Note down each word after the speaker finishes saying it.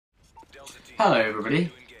Hello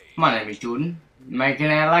everybody, my name is Jordan, making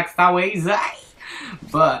it like that way easy.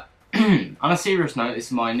 But on a serious note, this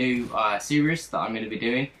is my new series that I'm going to be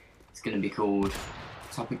doing. It's going to be called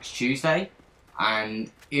Topics Tuesday,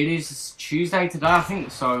 and it is Tuesday today I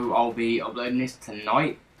think, so I'll be uploading this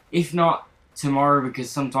tonight, if not tomorrow,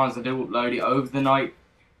 because sometimes I do upload it over the night,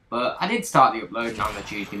 but I did start the uploading on the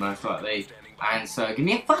Tuesday most likely, and so give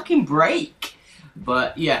me a fucking break.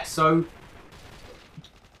 But yeah, so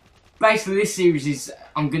basically this series is,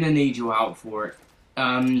 I'm going to need your help for it.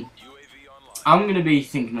 I'm going to be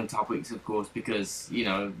thinking of topics, of course, because, you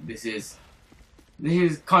know, this is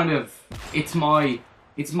kind of, it's my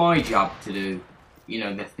job to do, you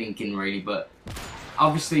know, the thinking really, but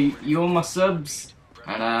obviously you're my subs,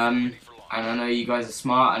 and I know you guys are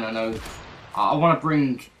smart, and I know I want to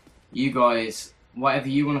bring you guys whatever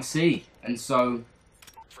you want to see, and so,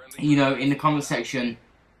 you know, in the comment section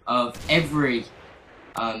of every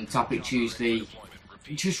Topic Tuesday,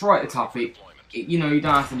 just write the topic. You know, you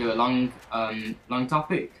don't have to do a long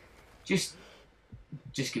topic. Just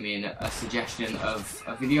give me a suggestion of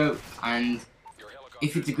a video, and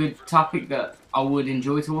if it's a good topic that I would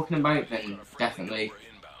enjoy talking about, then definitely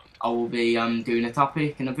I will be doing a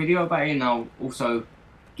topic and a video about it, and I'll also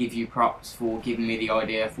give you props for giving me the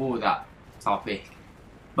idea for that topic.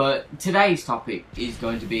 But today's topic is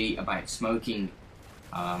going to be about smoking,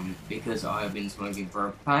 because I have been smoking for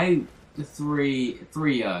about three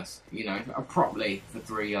years, you know, properly for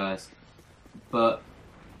 3 years. But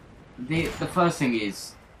the first thing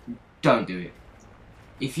is, don't do it.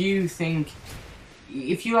 If you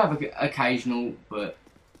have occasional, but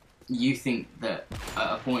you think that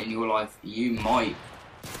at a point in your life you might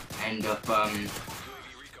end up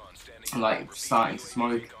like starting to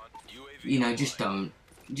smoke, you know, just don't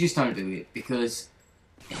do it, because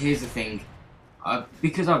here's the thing.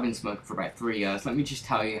 Because I've been smoking for about 3 years, let me just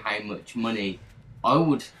tell you how much money I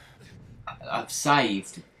would have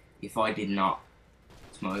saved if I did not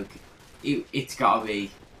smoke. It's gotta be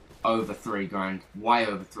over 3 grand, way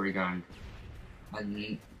over 3 grand,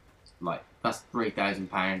 and like that's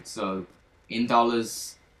 £3,000. So in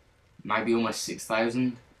dollars, maybe almost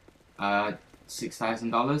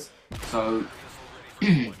 $6,000. So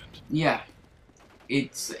yeah,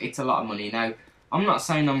 it's a lot of money. Now, I'm not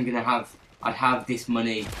saying I'd have this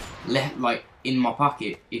money left, like, in my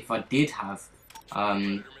pocket if I did have,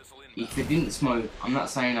 if I didn't smoke. I'm not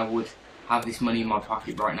saying I would have this money in my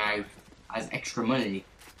pocket right now as extra money,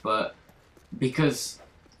 but because,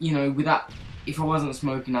 you know, with that, if I wasn't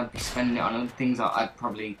smoking, I'd be spending it on other things. I'd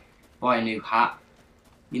probably buy a new hat,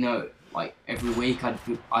 you know, like every week I'd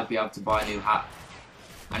be able to buy a new hat,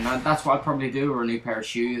 and that's what I'd probably do, or a new pair of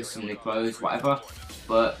shoes, some new clothes, whatever.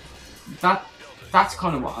 But that's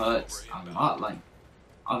kind of what hurts a lot. Like,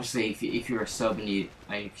 obviously, if you're a sub and if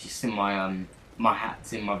you see my my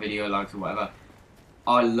hats in my video likes or whatever,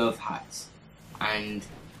 I love hats, and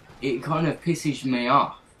it kind of pisses me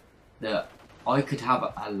off that I could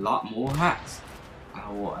have a lot more hats,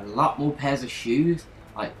 or a lot more pairs of shoes,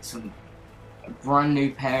 like a brand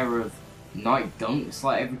new pair of Nike Dunks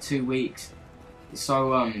like every 2 weeks.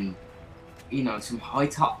 So you know, some high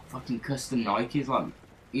top fucking custom Nikes, like,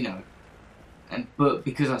 you know. But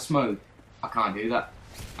because I smoke, I can't do that.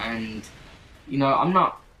 And, you know, I'm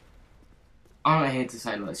not here to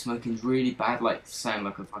say, like, smoking's really bad, like, to sound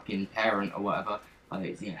like a fucking parent or whatever.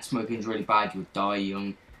 Like, yeah, smoking's really bad, you'll die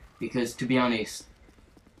young. Because, to be honest,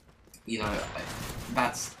 you know,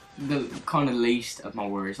 that's the kind of least of my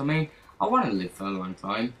worries. I mean, I want to live for a long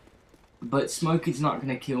time, but smoking's not going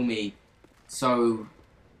to kill me so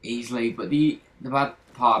easily. But the bad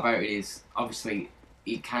part about it is, obviously,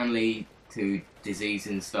 it can lead to disease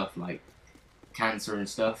and stuff, like cancer and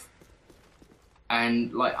stuff.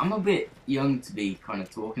 And, like, I'm a bit young to be kind of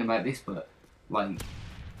talking about this, but, like,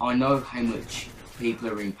 I know how much people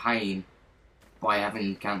are in pain by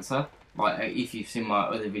having cancer. Like, if you've seen my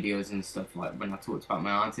other videos and stuff, like when I talked about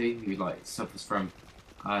my auntie who, like, suffers from,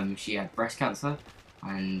 she had breast cancer,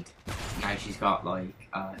 and now she's got, like,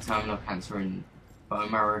 terminal cancer and bone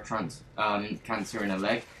marrow cancer in her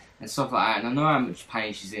leg and stuff like that. And I know how much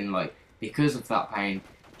pain she's in. Like, because of that pain,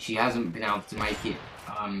 she hasn't been able to make it,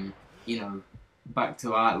 you know, back to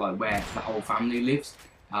like where the whole family lives,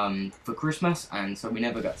 for Christmas, and so we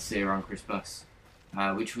never got to see her on Christmas,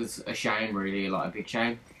 which was a shame, really, like a big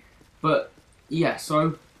shame. But yeah,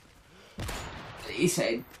 so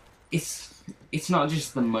it's not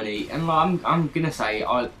just the money, and like, I'm gonna say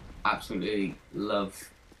I absolutely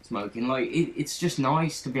love smoking. Like, it's just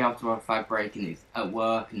nice to be able to have a fag break and at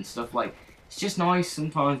work and stuff. Like, it's just nice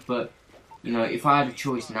sometimes, but, you know, if I had a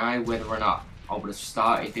choice now whether or not I would have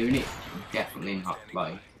started doing it, definitely not.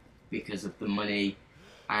 Like, because of the money,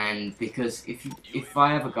 and because if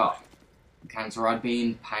I ever got cancer, I'd be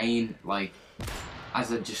in pain. Like,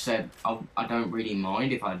 as I just said, I don't really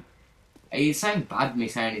mind if I. It sounds bad me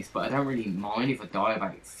saying this, but I don't really mind if I die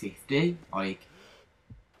about 50. Like,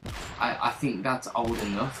 I think that's old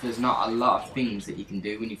enough. There's not a lot of things that you can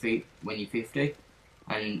do when you're 50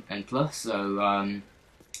 and plus. So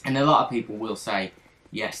and a lot of people will say,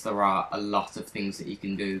 yes, there are a lot of things that you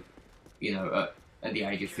can do, you know, at the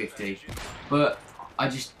age of 50. But I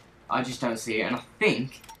just don't see it. And I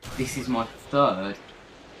think this is my third.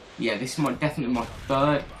 Yeah, this is definitely my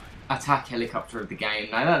third attack helicopter of the game.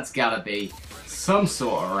 Now that's gotta be some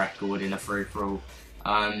sort of record in a free-for-all.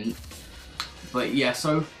 But yeah,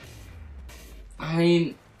 so I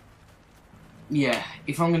mean, yeah,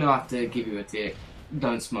 if I'm gonna have to give you a tip,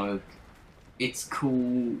 don't smoke. It's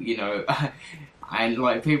cool, you know, and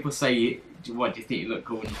like people say, what do you think you look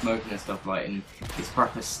cool when you're smoking and stuff, like, and it's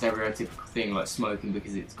proper stereotypical thing like smoking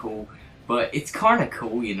because it's cool, but it's kind of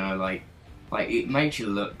cool, you know, like it makes you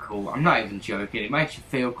look cool. I'm not even joking. It makes you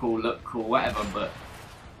feel cool, look cool, whatever. But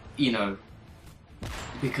you know,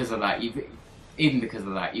 because of that, you've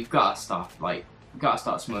got to stop. Like, you've got to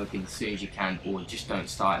start smoking as soon as you can, or just don't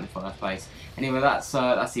start in the first place. Anyway, that's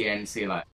the end. See you later.